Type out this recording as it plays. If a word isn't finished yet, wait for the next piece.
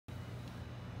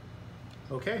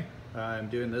Okay, I'm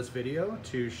doing this video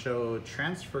to show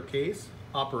transfer case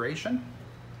operation.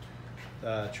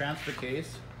 The transfer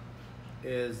case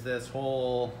is this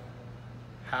whole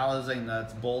housing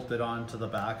that's bolted onto the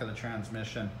back of the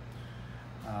transmission.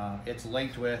 It's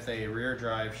linked with a rear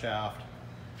drive shaft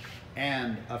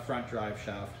and a front drive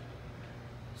shaft.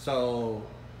 So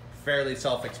fairly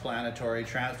self-explanatory.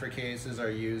 Transfer cases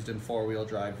are used in four-wheel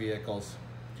drive vehicles.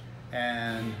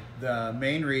 And the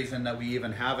main reason that we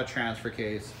even have a transfer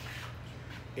case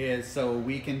is so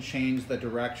we can change the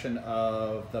direction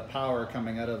of the power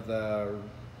coming out of the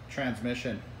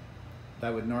transmission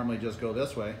that would normally just go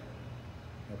this way,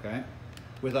 okay?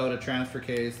 Without a transfer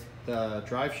case, the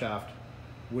drive shaft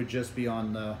would just be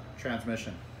on the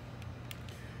transmission.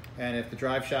 And if the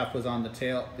drive shaft was on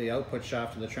the output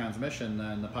shaft of the transmission,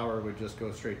 then the power would just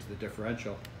go straight to the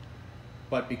differential.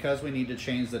 But because we need to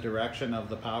change the direction of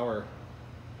the power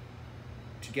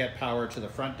to get power to the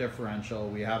front differential,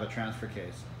 we have a transfer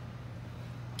case.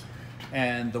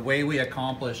 And the way we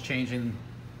accomplish changing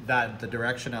the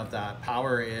direction of that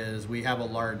power is we have a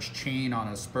large chain on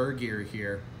a spur gear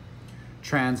here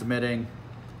transmitting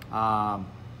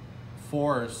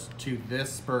force to this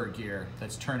spur gear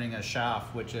that's turning a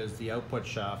shaft, which is the output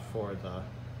shaft for the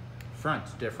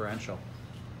front differential.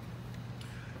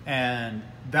 And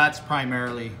that's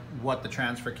primarily what the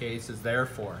transfer case is there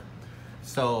for.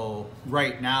 So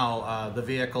right now the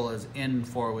vehicle is in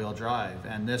four-wheel drive,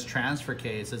 and this transfer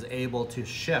case is able to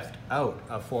shift out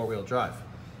of four-wheel drive.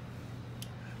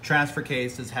 Transfer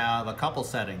cases have a couple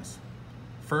settings.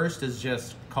 First is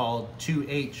just called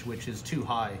 2H, which is too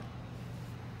high.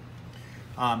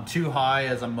 Too high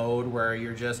is a mode where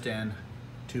you're just in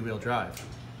two-wheel drive.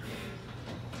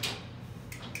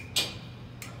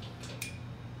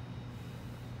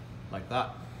 Like that.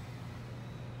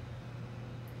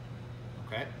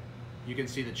 Okay, you can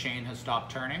see the chain has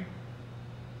stopped turning.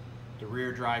 The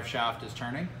rear drive shaft is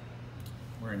turning.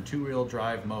 We're in two-wheel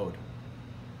drive mode.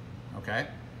 Okay,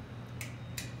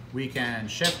 we can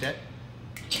shift it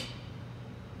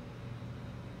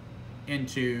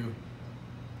into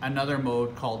another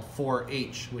mode called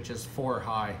 4H, which is 4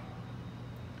 high.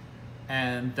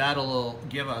 And that'll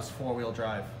give us four-wheel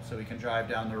drive. So we can drive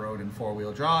down the road in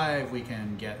four-wheel drive, we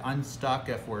can get unstuck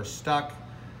if we're stuck,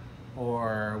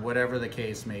 or whatever the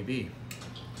case may be.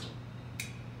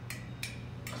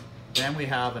 Then we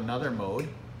have another mode,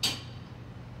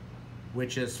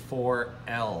 which is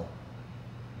 4L,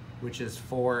 which is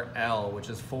 4L, which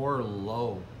is 4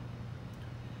 low.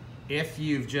 If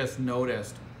you've just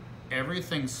noticed,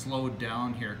 everything slowed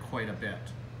down here quite a bit,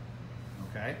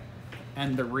 okay?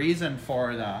 And the reason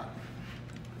for that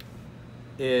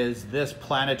is this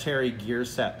planetary gear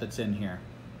set that's in here.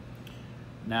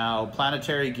 Now,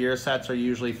 planetary gear sets are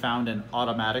usually found in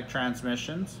automatic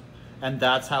transmissions, and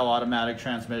that's how automatic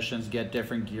transmissions get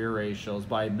different gear ratios,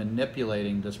 by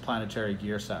manipulating this planetary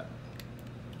gear set.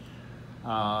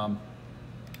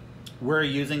 We're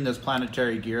using this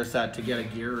planetary gear set to get a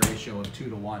gear ratio of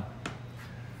 2:1.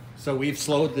 So we've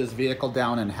slowed this vehicle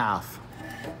down in half.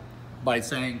 By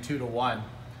saying 2:1,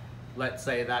 let's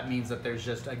say that means that there's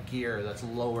just a gear that's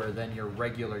lower than your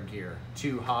regular gear.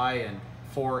 2 high and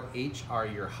 4H are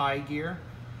your high gear,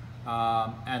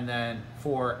 and then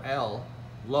 4L,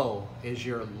 low, is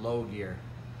your low gear.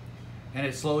 And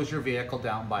it slows your vehicle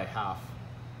down by half.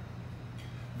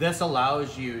 This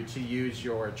allows you to use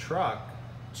your truck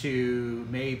to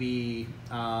maybe,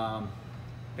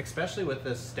 especially with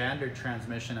this standard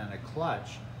transmission and a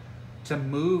clutch, to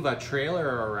move a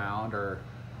trailer around, or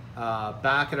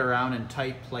back it around in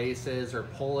tight places, or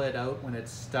pull it out when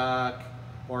it's stuck,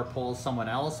 or pull someone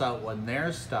else out when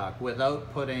they're stuck,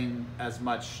 without putting as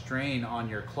much strain on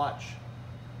your clutch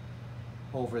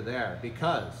over there.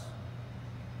 Because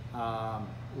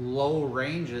low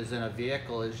ranges in a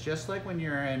vehicle is just like when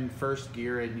you're in first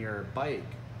gear in your bike.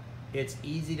 It's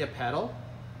easy to pedal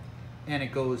and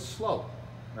it goes slow,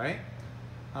 right?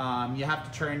 You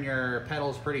have to turn your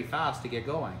pedals pretty fast to get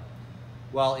going.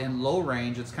 Well, in low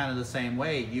range, it's kind of the same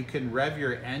way. You can rev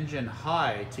your engine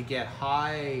high to get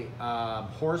high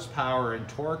horsepower and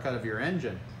torque out of your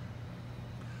engine,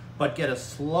 but get a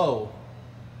slow,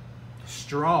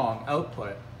 strong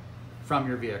output from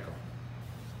your vehicle.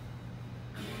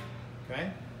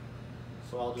 Okay,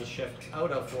 so I'll just shift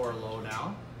out of 4 low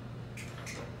now.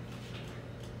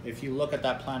 If you look at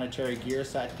that planetary gear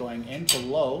set going into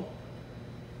low,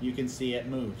 you can see it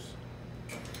moves.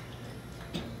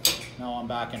 Now I'm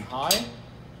back in high,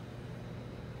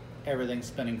 everything's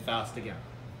spinning fast again.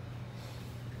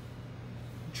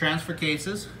 Transfer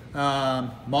cases,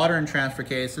 modern transfer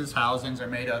cases, housings are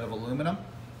made out of aluminum,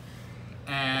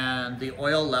 and the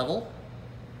oil level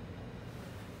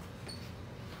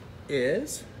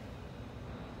is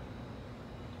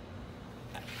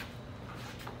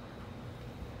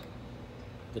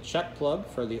the check plug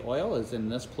for the oil is in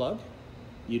this plug.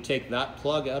 You take that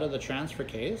plug out of the transfer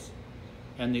case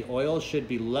and the oil should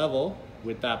be level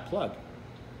with that plug.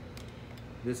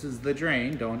 This is the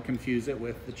drain, don't confuse it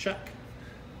with the check.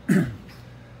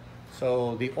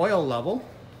 So the oil level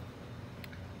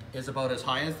is about as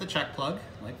high as the check plug,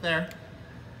 like there.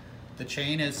 The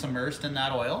chain is immersed in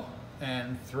that oil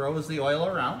and throws the oil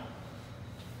around,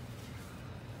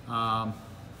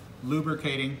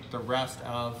 lubricating the rest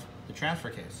of the transfer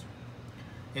case.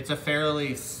 It's a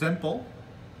fairly simple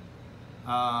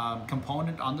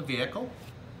component on the vehicle.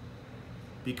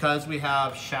 Because we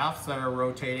have shafts that are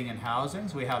rotating in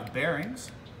housings, we have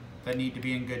bearings that need to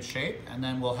be in good shape, and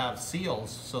then we'll have seals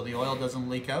so the oil doesn't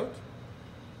leak out.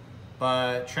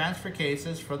 But transfer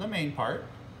cases, for the main part,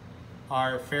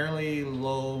 are fairly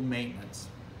low maintenance.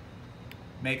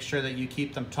 Make sure that you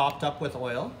keep them topped up with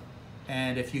oil,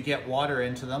 and if you get water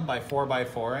into them by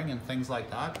 4x4ing and things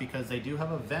like that, because they do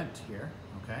have a vent here,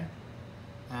 okay?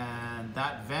 And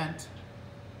that vent,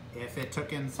 if it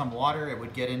took in some water, it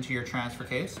would get into your transfer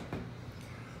case.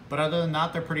 But other than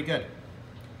that, they're pretty good.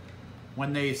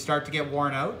 When they start to get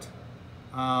worn out,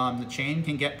 the chain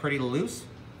can get pretty loose.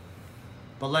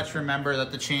 But let's remember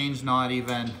that the chain's not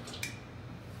even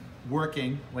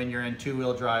working when you're in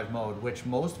two-wheel drive mode, which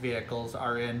most vehicles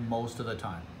are in most of the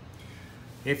time.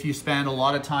 If you spend a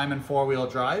lot of time in four-wheel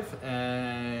drive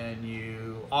and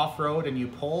you off-road and you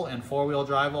pull in four-wheel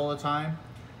drive all the time,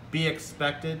 be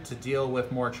expected to deal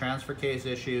with more transfer case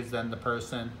issues than the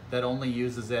person that only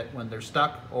uses it when they're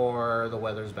stuck or the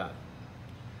weather's bad.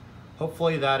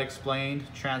 Hopefully that explained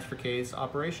transfer case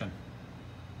operation.